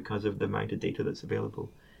humans because of the amount of data that's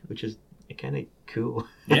available, which is kind of cool.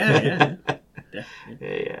 Yeah.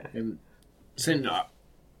 So,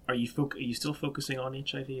 are you still focusing on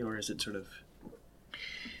HIV, or is it sort of?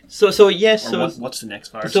 So yes. Or what's the next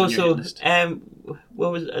virus on your list?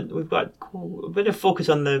 We've got a bit of focus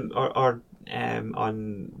on on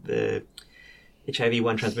the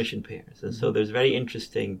HIV-1 transmission pairs, and so there's very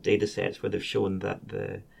interesting data sets where they've shown that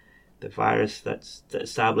the virus that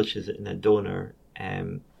establishes it in a donor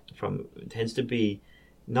tends to be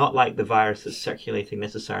not like the virus that's circulating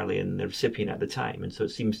necessarily in the recipient at the time, and so it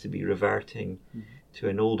seems to be reverting to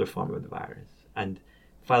an older form of the virus. And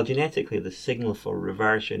phylogenetically, the signal for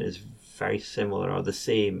reversion is very similar or the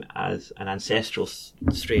same as an ancestral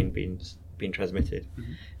strain being transmitted.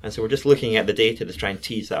 And so we're just looking at the data to try and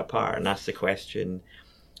tease that apart and ask the question,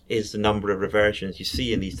 is the number of reversions you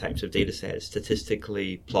see in these types of data sets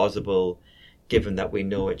statistically plausible, given that we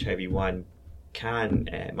know HIV-1 can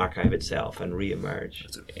archive itself and re-emerge?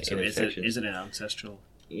 So is it an ancestral?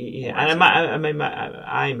 Yeah, and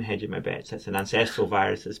I'm hedging my bets. It's an ancestral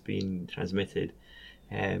virus that's been transmitted,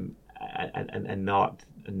 and not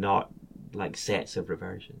like sets of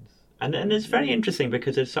reversions. And it's very interesting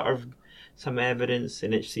because it's sort of some evidence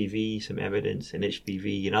in HCV, some evidence in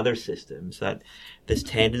HBV and other systems that this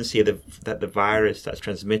tendency that the virus that's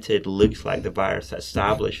transmitted looks like the virus that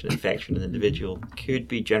established an infection in an individual could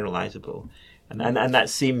be generalizable. And that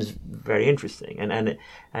seems very interesting. And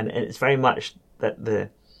it's very much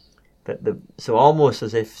so almost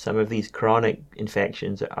as if some of these chronic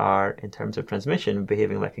infections are, in terms of transmission,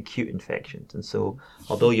 behaving like acute infections. And so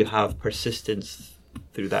although you have persistence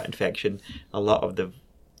through that infection, a lot of the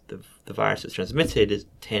virus that's transmitted is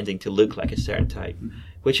tending to look like a certain type,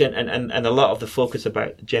 which and a lot of the focus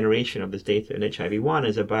about the generation of this data in HIV-1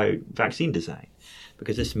 is about vaccine design,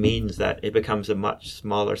 because this means that it becomes a much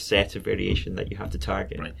smaller set of variation that you have to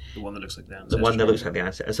target. Right, the one that looks like the ancestor. The one that looks like the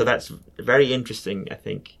ancestor. And so that's very interesting, I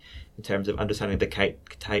think, in terms of understanding the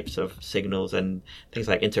types of signals, and things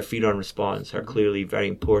like interferon response are clearly very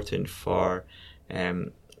important for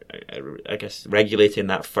I guess regulating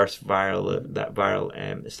that first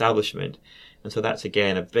viral establishment. And so that's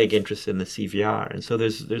again a big interest in the CVR, and so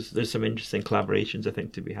there's some interesting collaborations I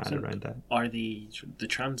think to be had around that. Are the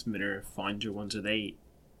transmitter finder ones, are they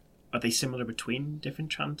similar between different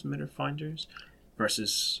transmitter finders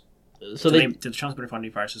versus? Do the transmitter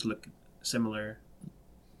finding viruses look similar?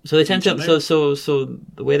 So they tend to. So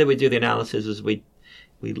the way that we do the analysis is we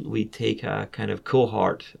take a kind of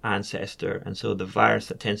cohort ancestor, and so the virus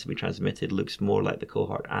that tends to be transmitted looks more like the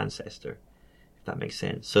cohort ancestor, if that makes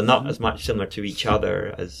sense. So not as much similar to each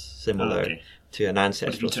other as similar to an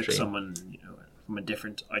ancestral strain. If you took strain. someone from a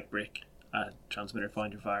different outbreak, a transmitter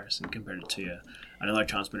finder virus, and compared it to another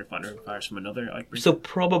transmitter finder virus from another outbreak. So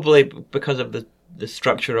probably because of the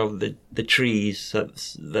structure of the trees, that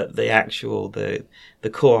the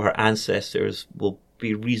cohort ancestors will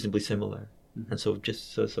be reasonably similar. And so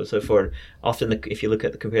so for often if you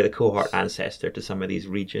compare the cohort ancestor to some of these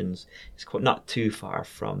regions, it's not too far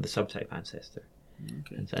from the subtype ancestor.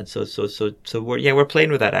 Okay. And so we're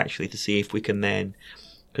playing with that actually to see if we can then,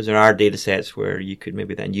 because there are data sets where you could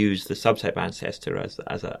maybe then use the subtype ancestor as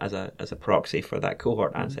a proxy for that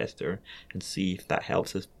cohort ancestor, and see if that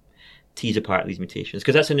helps us tease apart these mutations.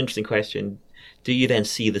 Because that's an interesting question. Do you then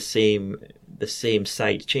see the same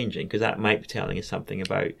site changing? Because that might be telling us something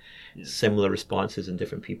about similar responses in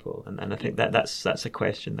different people, and I think that's a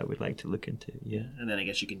question that we'd like to look into. Yeah, and then I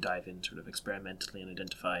guess you can dive in sort of experimentally and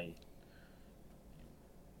identify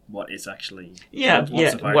what is actually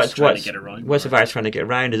what's the virus trying to get around. What's the virus trying to get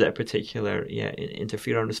around? Is it a particular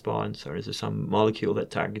interferon response, or is there some molecule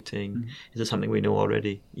that's targeting? Mm-hmm. Is it something we know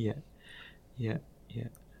already? Yeah.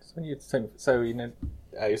 So you're saying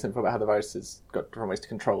about how the virus has got different ways to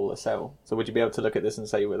control a cell. So would you be able to look at this and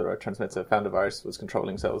say whether a transmitter found a virus was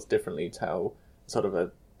controlling cells differently to how sort of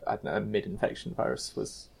a mid-infection virus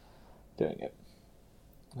was doing it?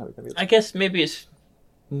 I guess maybe it's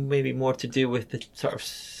more to do with the sort of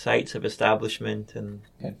sites of establishment, and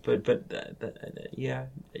but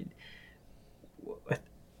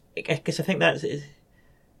I guess I think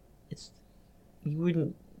it's you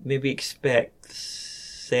wouldn't maybe expect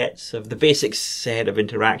the basic set of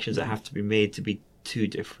interactions that have to be made to be too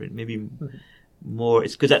different. Maybe more.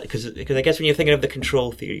 It's because I guess when you're thinking of the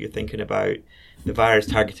control theory, you're thinking about the virus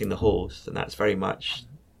targeting the host, and that's very much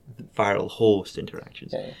viral host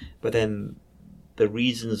interactions. Yeah. But then the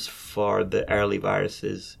reasons for the early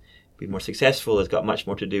viruses being more successful has got much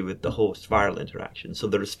more to do with the host viral interaction. So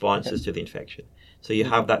the responses to the infection. So you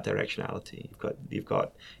have that directionality. You've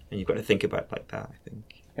got to think about it like that, I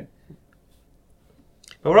think.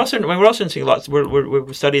 But we're also seeing lots.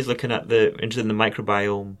 We're studies looking at interested in the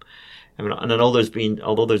microbiome. I mean, and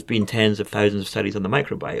although there's been tens of thousands of studies on the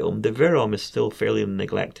microbiome, the virome is still fairly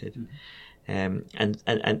neglected. Mm-hmm.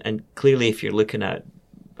 And clearly, if you're looking at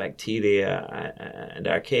bacteria and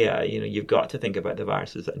archaea, you've got to think about the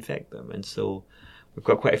viruses that infect them. And so we've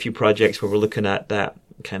got quite a few projects where we're looking at that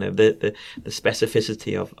kind of the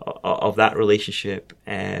specificity of that relationship,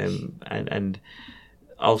 and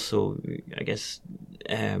also, I guess,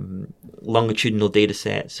 longitudinal data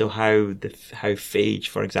sets. So how phage,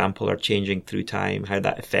 for example, are changing through time, how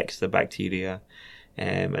that affects the bacteria,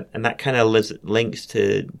 and that kind of links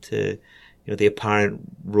to the apparent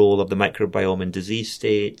role of the microbiome in disease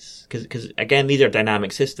states. Because again, these are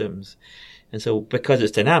dynamic systems, and so because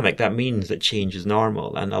it's dynamic, that means that change is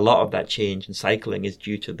normal, and a lot of that change and cycling is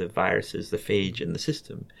due to the viruses, the phage in the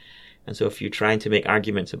system. And so if you're trying to make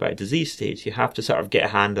arguments about disease states, you have to sort of get a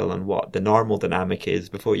handle on what the normal dynamic is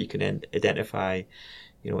before you can identify,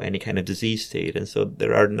 any kind of disease state. And so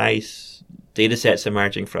there are nice data sets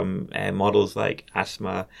emerging from models like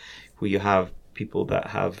asthma, where you have people that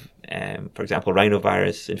have, for example,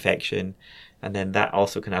 rhinovirus infection, and then that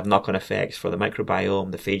also can have knock-on effects for the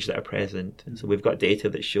microbiome, the phage that are present. And so we've got data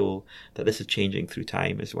that show that this is changing through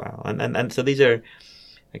time as well. And so these are,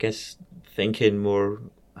 I guess, thinking more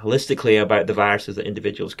holistically about the viruses that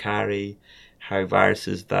individuals carry, how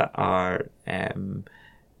viruses that are, I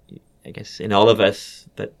guess, in all of us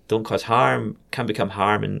that don't cause harm can become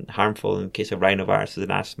harmful in the case of rhinoviruses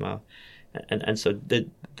and asthma. And so the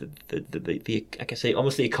I guess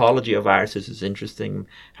almost the ecology of viruses is interesting.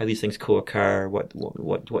 How these things co-occur, what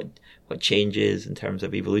changes in terms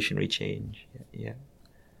of evolutionary change. Yeah.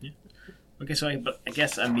 Okay, so I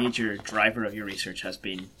guess a major driver of your research has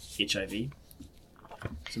been HIV.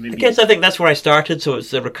 So maybe I think that's where I started. So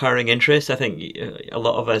it's a recurring interest. I think a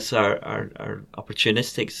lot of us are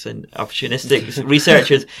opportunistic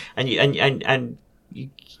researchers, and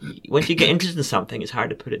once you get interested in something, it's hard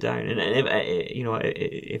to put it down. And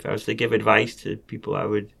if I was to give advice to people, I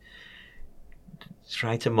would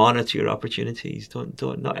try to monitor your opportunities. Don't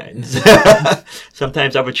not.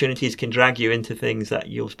 Sometimes opportunities can drag you into things that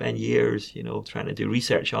you'll spend years, trying to do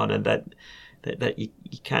research on, and that you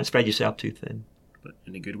can't spread yourself too thin. But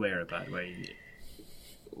in a good way or a bad way?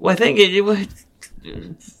 Well, I think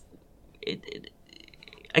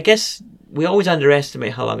I guess we always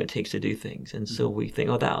underestimate how long it takes to do things, and so we think,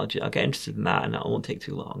 I'll get interested in that, and that won't take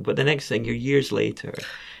too long. But the next thing, you're years later,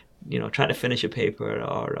 trying to finish a paper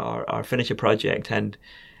or finish a project, and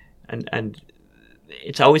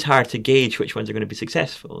it's always hard to gauge which ones are going to be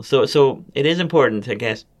successful. So it is important, I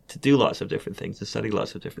guess, to do lots of different things, to study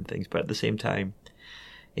lots of different things, but at the same time,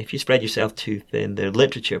 if you spread yourself too thin, the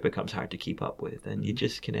literature becomes hard to keep up with, and you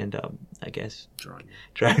just can end up, I guess,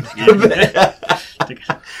 drowning.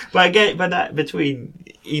 But that between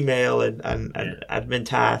email and admin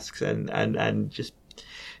tasks and just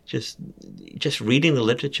reading the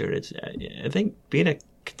literature, I think being a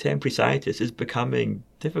contemporary scientist is becoming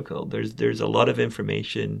difficult. There's a lot of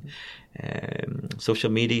information, social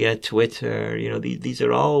media, Twitter. These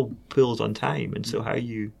are all pulls on time, and so how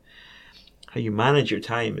you manage your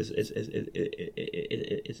time is it's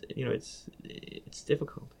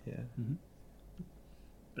difficult. Yeah. Mm-hmm.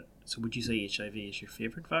 So would you say HIV is your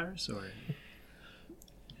favorite virus, or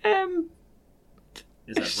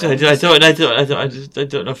is that wrong? I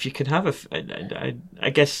don't know if you can have I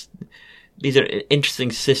guess these are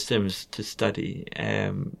interesting systems to study.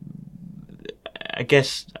 I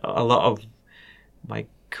guess a lot of my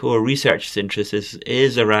core research interest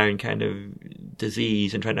is around kind of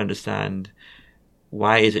disease and trying to understand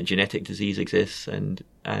why is it genetic disease exists, and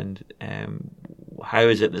how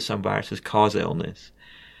is it that some viruses cause illness,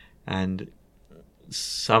 and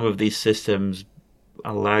some of these systems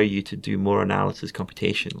allow you to do more analysis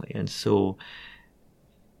computationally. And so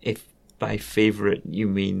if by favorite you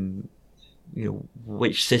mean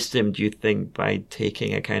which system do you think, by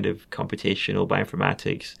taking a kind of computational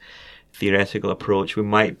bioinformatics theoretical approach, we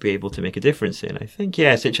might be able to make a difference in? I think,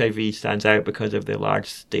 yes, HIV stands out because of the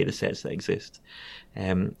large data sets that exist.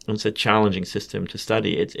 It's a challenging system to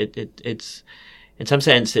study. It's in some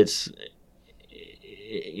sense, it's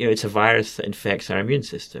a virus that infects our immune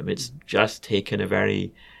system. It's just taken a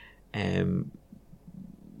very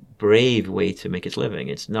brave way to make its living.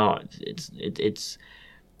 It's not.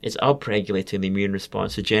 It's upregulating the immune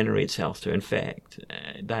response to generate cells to infect.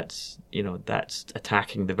 That's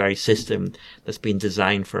attacking the very system that's been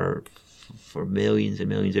designed for millions and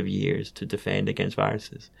millions of years to defend against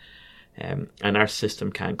viruses, and our system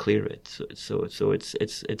can't clear it. So it's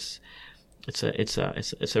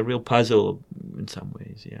a real puzzle in some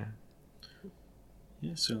ways. Yeah.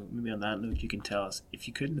 Yeah. So maybe on that note, you can tell us, if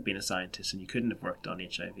you couldn't have been a scientist and you couldn't have worked on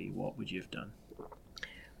HIV, what would you have done?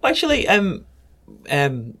 Well, actually, I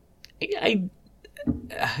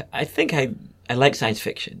think I like science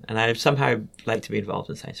fiction, and I somehow like to be involved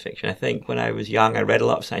in science fiction. I think when I was young, I read a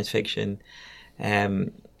lot of science fiction,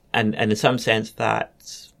 and in some sense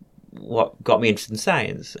that's what got me interested in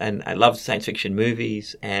science. And I loved science fiction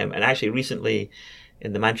movies, and actually recently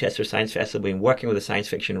in the Manchester Science Festival, we've been working with a science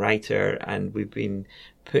fiction writer, and we've been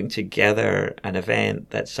putting together an event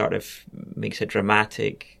that sort of makes a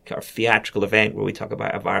dramatic or theatrical event where we talk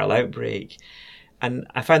about a viral outbreak. And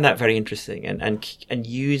I found that very interesting, and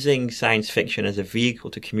using science fiction as a vehicle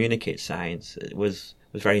to communicate science was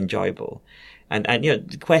very enjoyable.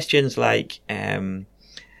 And questions like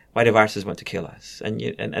why do viruses want to kill us? And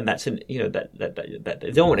that's that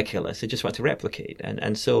they don't want to kill us; they just want to replicate.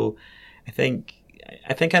 And so I think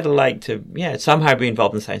I'd like to somehow be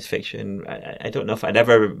involved in science fiction. I don't know if I'd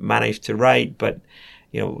ever manage to write, but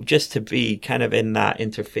just to be kind of in that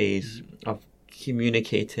interface of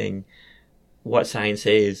communicating what science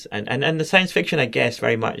is, and the science fiction, I guess,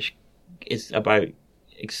 very much is about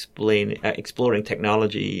exploring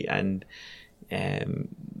technology and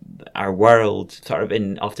our world sort of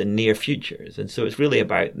in often near futures, and so it's really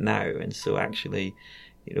about now. And so actually,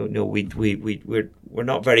 we're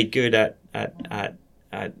not very good at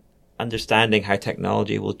understanding how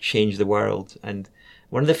technology will change the world, and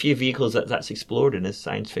one of the few vehicles that's explored in is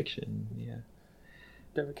science fiction. Yeah.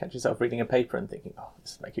 Do you ever catch yourself reading a paper and thinking, "Oh,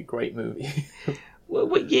 this would make a great movie"? Well,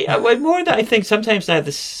 more that I think sometimes now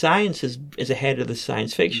the science is ahead of the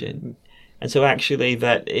science fiction, and so actually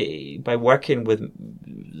that by working with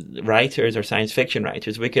writers or science fiction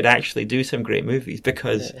writers, we could actually do some great movies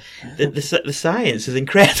because the science is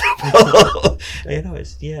incredible.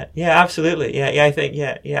 Absolutely, I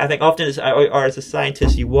think often or as a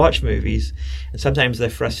scientist you watch movies, and sometimes the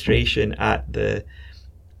frustration at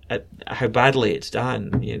how badly it's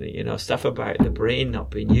done, stuff about the brain not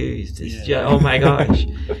being used. It's just, oh my gosh!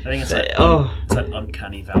 I think it's that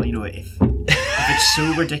uncanny valley. If it's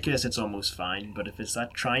so ridiculous, it's almost fine. But if it's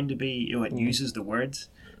that trying to be, it uses the words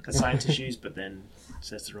that scientists use, but then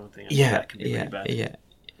says the wrong thing. That can be really bad. Yeah.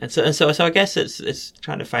 And so I guess it's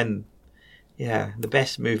trying to find the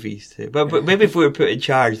best movies too. But maybe if we were put in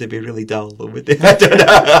charge, they'd be really dull. I don't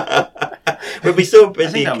know. We'd be so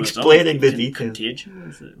busy explaining the details.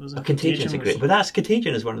 Contagion was Contagion's a great, but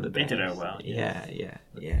Contagion is one of the best. They did it well. Yeah.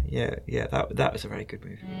 That was a very good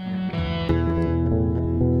movie.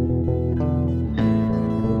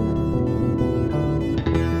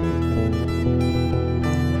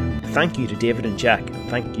 Thank you to David and Jack, and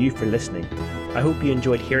thank you for listening. I hope you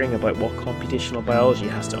enjoyed hearing about what computational biology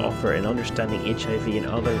has to offer in understanding HIV and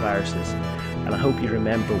other viruses, and I hope you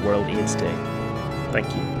remember World AIDS Day. Thank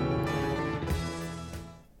you.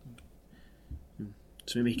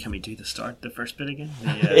 So maybe can we do the first bit again?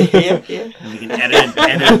 Yeah. And we can edit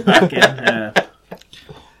it back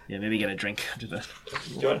in. Maybe get a drink after that.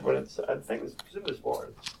 Do you want to put I think it was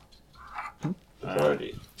water. I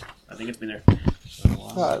think it's been there. It's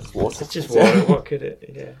water. It's just water. What could it?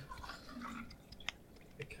 Yeah.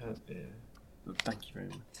 I can't. Yeah. Well, thank you very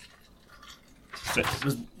much. So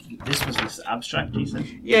this was this abstract, you said?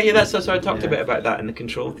 Yeah. That's so I talked a bit about that in the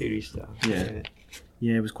control theory stuff.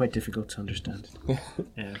 Yeah, it was quite difficult to understand. For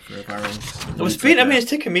a viral. It's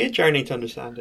taken me a journey to understand it.